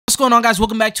going on, guys?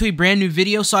 Welcome back to a brand new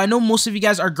video. So I know most of you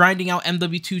guys are grinding out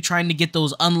MW2 trying to get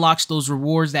those unlocks, those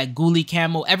rewards, that ghoulie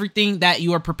camo, everything that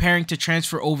you are preparing to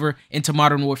transfer over into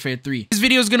Modern Warfare 3. This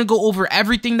video is going to go over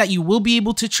everything that you will be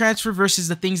able to transfer versus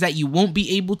the things that you won't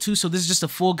be able to. So this is just a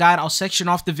full guide. I'll section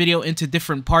off the video into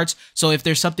different parts. So if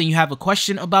there's something you have a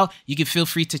question about, you can feel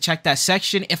free to check that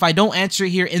section. If I don't answer it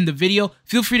here in the video,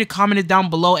 feel free to comment it down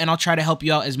below and I'll try to help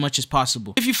you out as much as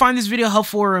possible. If you find this video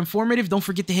helpful or informative, don't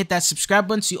forget to hit that subscribe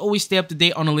button so you always stay up to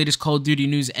date on the latest Call of Duty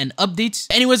news and updates.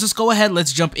 Anyways, let's go ahead,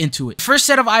 let's jump into it. The first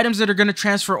set of items that are going to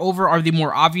transfer over are the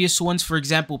more obvious ones. For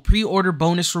example, pre-order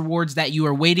bonus rewards that you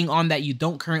are waiting on that you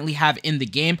don't currently have in the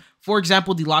game. For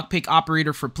example, the lockpick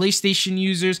operator for PlayStation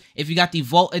users. If you got the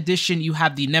Vault edition, you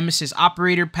have the Nemesis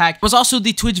operator pack. There's also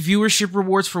the Twitch viewership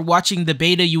rewards. For watching the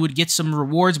beta, you would get some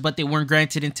rewards, but they weren't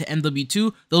granted into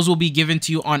MW2. Those will be given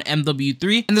to you on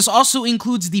MW3. And this also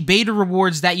includes the beta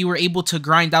rewards that you were able to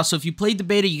grind out. So if you played the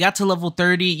beta, you got to level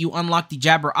 30, you unlocked the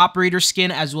Jabber operator skin,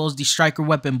 as well as the striker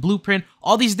weapon blueprint.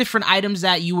 All these different items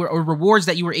that you were, or rewards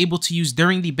that you were able to use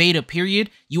during the beta period,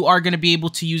 you are going to be able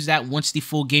to use that once the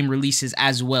full game releases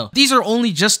as well. These are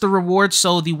only just the rewards,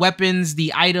 so the weapons,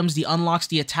 the items, the unlocks,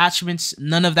 the attachments,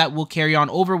 none of that will carry on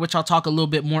over, which I'll talk a little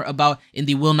bit more about in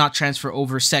the will not transfer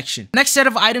over section. Next set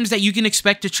of items that you can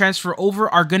expect to transfer over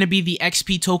are going to be the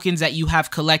XP tokens that you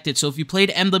have collected. So if you played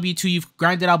MW2, you've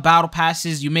grinded out battle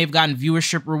passes, you may have gotten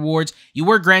viewership rewards, you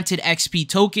were granted XP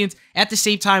tokens. At the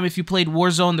same time, if you played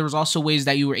Warzone, there was also ways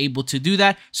that you were able to do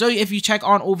that. So if you check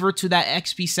on over to that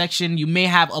XP section, you may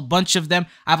have a bunch of them.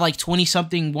 I have like 20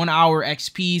 something 1 hour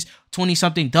XPs, 20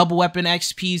 something double weapon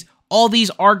XPs. All these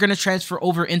are going to transfer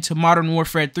over into Modern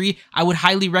Warfare 3. I would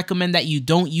highly recommend that you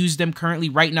don't use them currently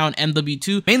right now in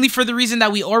MW2, mainly for the reason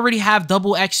that we already have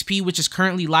double XP, which is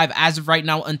currently live as of right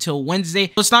now until Wednesday.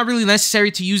 So it's not really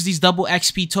necessary to use these double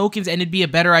XP tokens, and it'd be a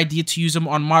better idea to use them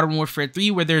on Modern Warfare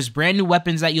 3, where there's brand new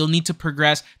weapons that you'll need to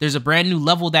progress. There's a brand new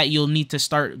level that you'll need to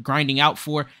start grinding out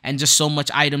for, and just so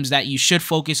much items that you should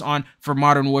focus on for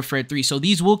Modern Warfare 3. So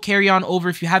these will carry on over.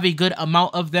 If you have a good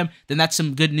amount of them, then that's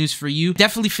some good news for you.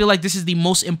 Definitely feel like this is the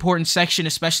most important section,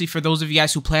 especially for those of you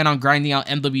guys who plan on grinding out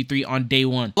MW3 on day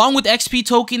one. Along with XP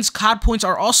tokens, COD points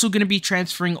are also going to be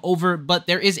transferring over, but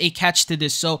there is a catch to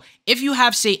this. So if you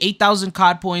have, say, 8,000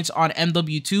 COD points on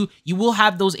MW2, you will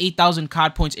have those 8,000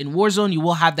 COD points in Warzone. You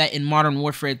will have that in Modern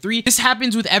Warfare 3. This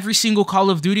happens with every single Call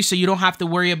of Duty, so you don't have to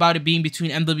worry about it being between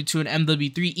MW2 and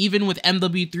MW3. Even with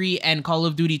MW3 and Call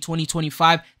of Duty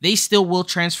 2025, they still will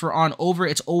transfer on over.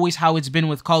 It's always how it's been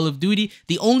with Call of Duty.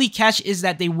 The only catch is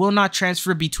that they will not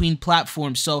transfer between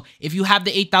platforms. So if you have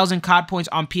the 8,000 COD points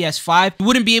on PS5, you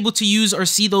wouldn't be able to use or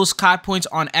see those COD points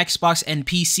on Xbox and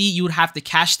PC. You would have to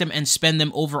cash them and spend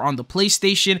them over on the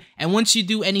PlayStation. And once you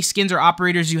do, any skins or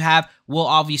operators you have will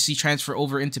obviously transfer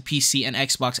over into PC and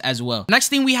Xbox as well. Next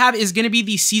thing we have is going to be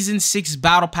the Season 6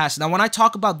 Battle Pass. Now, when I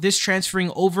talk about this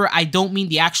transferring over, I don't mean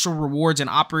the actual rewards and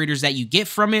operators that you get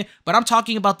from it, but I'm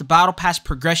talking about the Battle Pass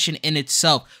progression in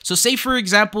itself. So say, for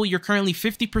example, you're currently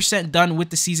 50% done with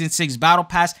the Season 6 Battle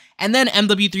Pass, and then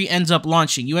MW3 ends up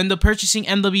launching. You end up purchasing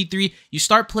MW3, you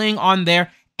start playing on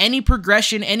there. Any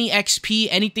progression, any XP,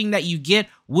 anything that you get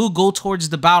will go towards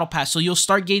the Battle Pass. So you'll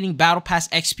start getting Battle Pass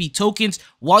XP tokens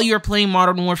while you're playing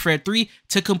Modern Warfare 3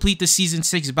 to complete the Season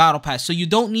 6 Battle Pass. So you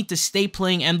don't need to stay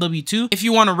playing MW2. If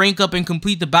you want to rank up and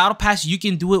complete the Battle Pass, you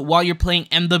can do it while you're playing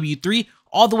MW3,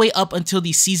 all the way up until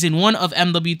the Season 1 of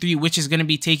MW3, which is going to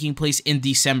be taking place in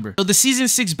December. So the Season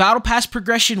 6 Battle Pass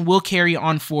progression will carry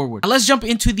on forward. Now let's jump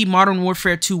into the Modern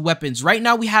Warfare 2 weapons. Right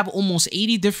now, we have almost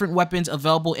 80 different weapons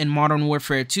available in Modern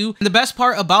Warfare 2. And the best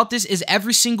part about this is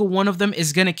every single one of them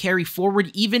is going to carry forward,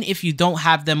 even if you don't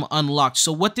have them unlocked.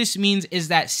 So what this means is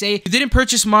that, say, you didn't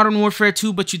purchase Modern Warfare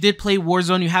 2, but you did play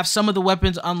Warzone, you have some of the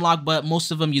weapons unlocked, but most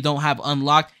of them you don't have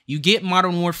unlocked. You get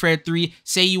Modern Warfare 3,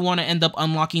 say you want to end up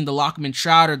unlocking the Lockman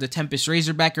Shroud or the Tempest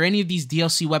Razorback or any of these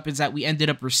DLC weapons that we ended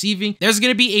up receiving, there's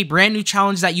going to be a brand new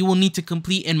challenge that you will need to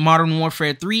complete in Modern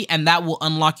Warfare 3, and that will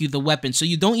unlock you the weapon. So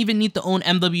you don't even need to own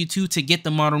MW2 to get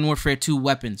the Modern Warfare 2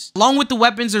 weapons. Along with the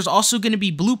weapons, there's also going to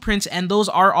be blueprints, and those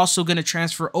are also going to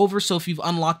transfer over. So if you've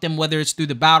unlocked them, whether it's through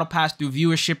the Battle Pass, through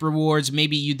viewership rewards,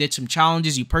 maybe you did some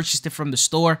challenges, you purchased it from the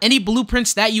store, any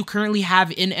blueprints that you currently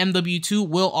have in MW2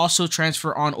 will also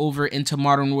transfer on over into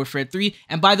Modern Warfare 3.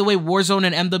 And by the way, Warzone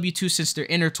and MW2, since since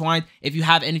they're intertwined. If you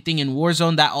have anything in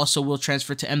Warzone, that also will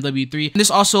transfer to MW3. And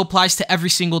this also applies to every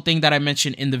single thing that I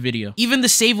mentioned in the video. Even the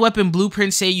save weapon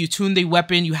blueprints, say you tuned a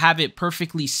weapon, you have it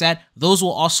perfectly set, those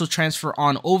will also transfer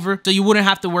on over. So you wouldn't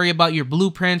have to worry about your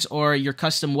blueprints or your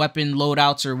custom weapon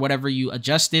loadouts or whatever you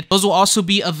adjusted. Those will also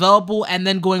be available. And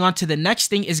then going on to the next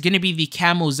thing is going to be the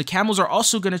camos. The camos are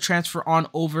also going to transfer on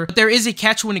over, but there is a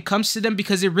catch when it comes to them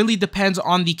because it really depends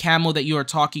on the camo that you are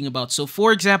talking about. So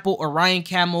for example, Orion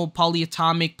camo,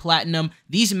 polyatomic, platinum,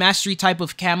 these mastery type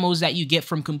of camos that you get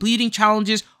from completing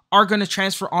challenges are going to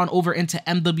transfer on over into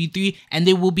MW3, and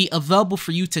they will be available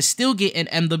for you to still get in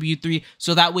MW3,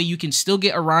 so that way you can still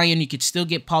get Orion, you can still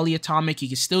get polyatomic, you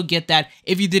can still get that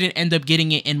if you didn't end up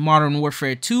getting it in Modern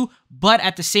Warfare 2. But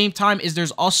at the same time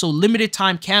there's also limited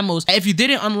time camos. If you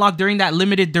didn't unlock during that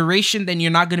limited duration, then you're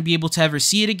not going to be able to ever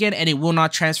see it again, and it will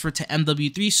not transfer to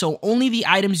MW3. So only the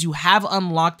items you have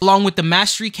unlocked along with the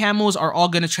mastery camos are all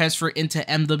going to transfer into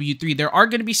MW3. There are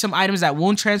going to be some items that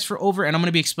won't transfer over, and I'm going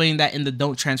to be explaining that in the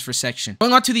don't transfer section.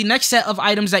 Going on to the next set of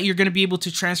items that you're going to be able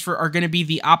to transfer are going to be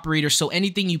the operator. So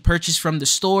anything you purchase from the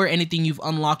store, anything you've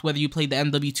unlocked, whether you played the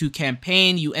MW2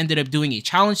 campaign, you ended up doing a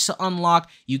challenge to unlock,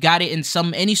 you got it in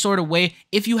any sort of way.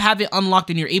 If you have it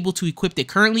unlocked and you're able to equip it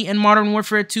currently in Modern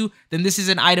Warfare 2, then this is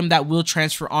an item that will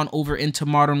transfer on over into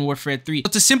Modern Warfare 3.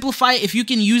 But to simplify, if you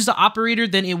can use the operator,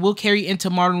 then it will carry into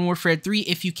Modern Warfare 3.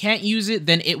 If you can't use it,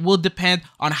 then it will depend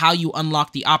on how you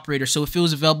unlock the operator. So if it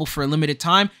was available for a limited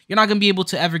time, you're not going to be able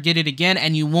to ever get it again,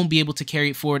 and you won't be able to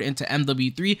carry it forward into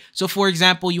MW3. So for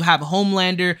example, you have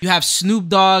Homelander, you have Snoop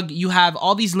Dogg, you have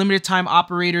all these limited time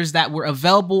operators that were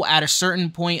available at a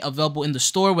certain point, available in the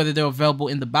store, whether they're available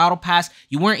in the battle pass.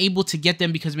 You weren't able to get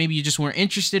them because maybe you just weren't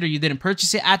interested or you didn't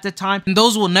purchase it at the time, and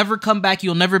those will never come back.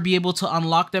 You'll never be able to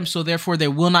unlock them, so therefore they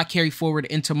will not carry forward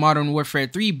into Modern Warfare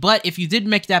 3. But if you did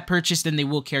make that purchase, then they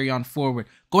will carry on forward.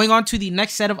 Going on to the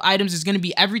next set of items is going to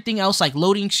be everything else like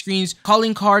loading screens,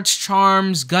 calling cards,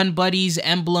 charms, gun buddies,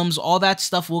 emblems, all that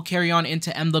stuff will carry on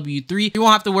into MW3. You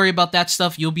won't have to worry about that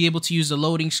stuff. You'll be able to use the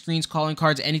loading screens, calling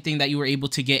cards, anything that you were able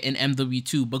to get in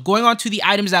MW2. But going on to the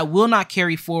items that will not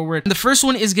carry forward, the first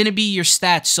one is going to be your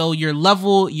stats. So your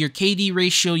level, your KD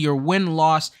ratio, your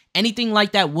win-loss, anything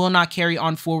like that will not carry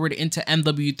on forward into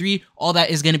MW3. All that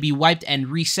is going to be wiped and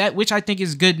reset, which I think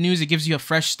is good news. It gives you a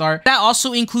fresh start. That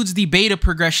also includes the beta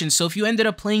progression. So if you ended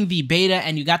up playing the beta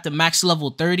and you got the max level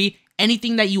 30,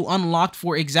 anything that you unlocked,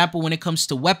 for example, when it comes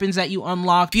to weapons that you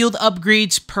unlock, field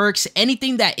upgrades, perks,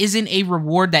 anything that isn't a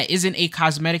reward, that isn't a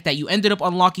cosmetic that you ended up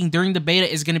unlocking during the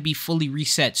beta is going to be fully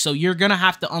reset. So you're going to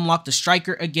have to unlock the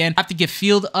striker again, have to get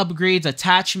field upgrades,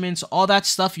 attachments, all that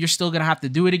stuff. You're still going to have to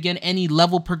do it again. Any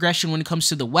level progression when it comes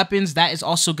to the weapons, that is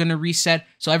also going to reset.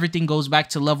 So everything goes back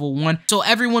to level 1. So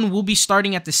everyone will be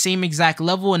starting at the same exact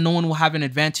level and no one will have an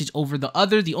advantage over the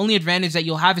other. The only advantage that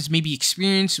you'll have is maybe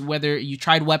experience, whether you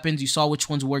tried weapons, you saw which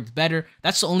ones worked better.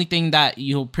 That's the only thing that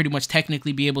you'll pretty much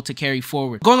technically be able to carry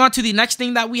forward. Going on to the next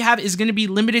thing that we have is going to be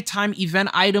limited time event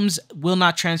items will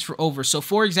not transfer over. So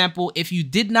for example, if you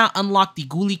did not unlock the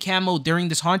ghoulie camo during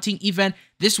this haunting event,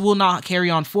 this will not carry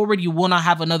on forward. You will not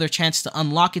have another chance to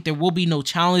unlock it. There will be no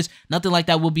challenge. Nothing like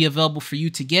that will be available for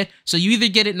you to get. So you either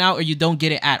get it now or you don't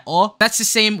get it at all. That's the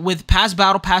same with past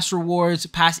battle pass rewards,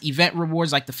 past event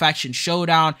rewards like the faction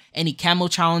showdown, any camo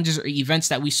challenges or events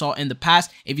that we saw in the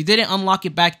past. If you didn't unlock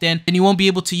it back then you won't be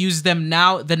able to use them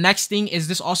now. The next thing is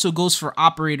this also goes for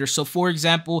operators. So for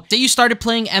example, say you started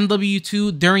playing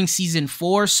MW2 during season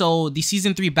 4. So the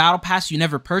season 3 battle pass, you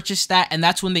never purchased that. And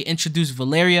that's when they introduced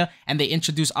Valeria and they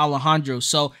introduced Alejandro.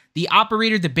 So the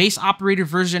operator, the base operator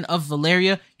version of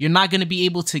Valeria, you're not going to be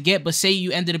able to get. But say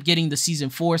you ended up getting the season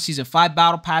 4, season 5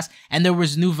 battle pass and there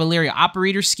was new Valeria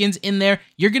operator skins in there,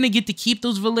 you're going to get to keep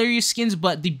those Valeria skins,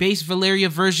 but the base Valeria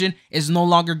version is no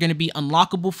longer going to be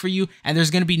unlockable for you, and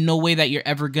there's going to be no way that you're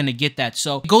ever going to get that.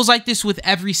 So it goes like this with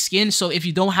every skin. So if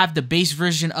you don't have the base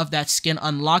version of that skin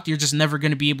unlocked, you're just never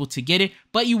going to be able to get it,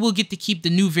 but you will get to keep the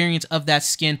new variants of that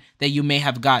skin that you may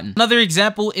have gotten. Another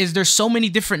example is there's so many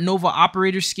different Nova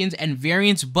operator skins and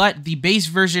variants, but the base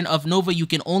version of Nova you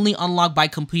can only unlock by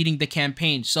completing the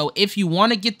campaign. So if you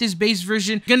want to get this base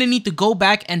version, you're going to need to go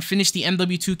back and finish the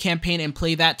MW2 campaign and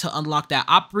play that to unlock that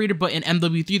operator, but in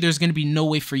MW3 there's going to be no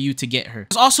way for you to get her.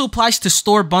 This also applies to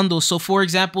store bundles. So for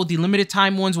example, the limited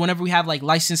time ones, whenever we have like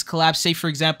licensed collabs, say for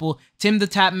example Tim the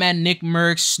Tapman, Nick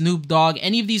Merckx, Snoop Dogg,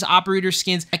 any of these operator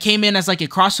skins that came in as like a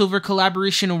crossover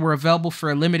collaboration and were available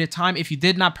for a limited time, if you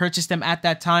did not purchase them at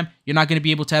that time, you're not going to be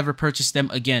able to ever purchase them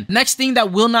again. Next thing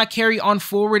that will not carry on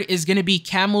forward is going to be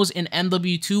camos in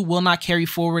MW2 will not carry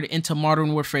forward into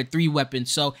Modern Warfare 3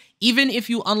 weapons. So even if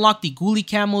you unlock the ghoulie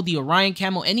camo, the Orion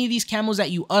camo, any of these camos that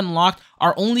you unlocked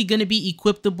are only going to be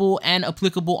equipable and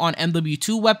applicable on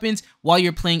MW2 weapons while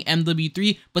you're playing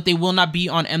MW3, but they will not be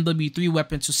on MW3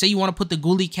 weapons. So say you want to put the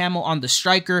ghoulie camo on the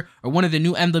striker or one of the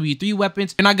new MW3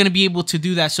 weapons, you're not going to be able to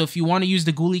do that. So if you want to use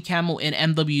the ghoulie camo in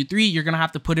MW3, you're going to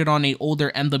have to put it on an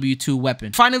older MW2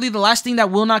 weapon. Finally, the last thing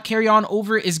that will not carry on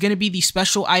over is going to be the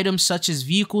special items such as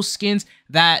vehicle skins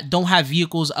that don't have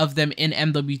vehicles of them in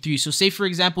MW3. So say for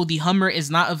example, the Hummer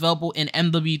is not available in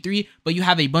MW3, but you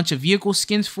have a bunch of vehicle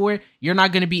skins for it, you're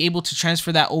not going to be able to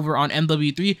transfer that over on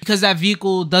MW3 because that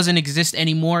vehicle doesn't exist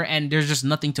anymore and there's just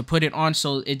nothing to put it on,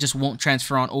 so it just won't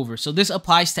transfer on over. So this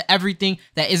applies to everything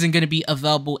that isn't going to be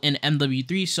available in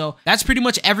MW3. So that's pretty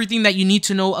much everything that you need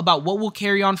to know about what will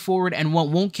carry on forward and what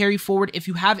won't carry forward. If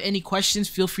you have any questions,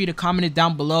 feel free to comment it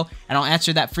down below and I'll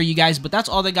answer that for you guys. But that's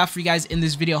all I got for you guys in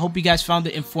this video. I hope you guys found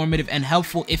it informative and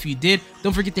helpful. If you did,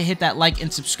 don't forget to hit that like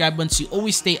and subscribe button so you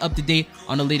always stay up to date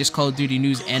on the latest Call of Duty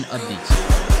news and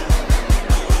updates.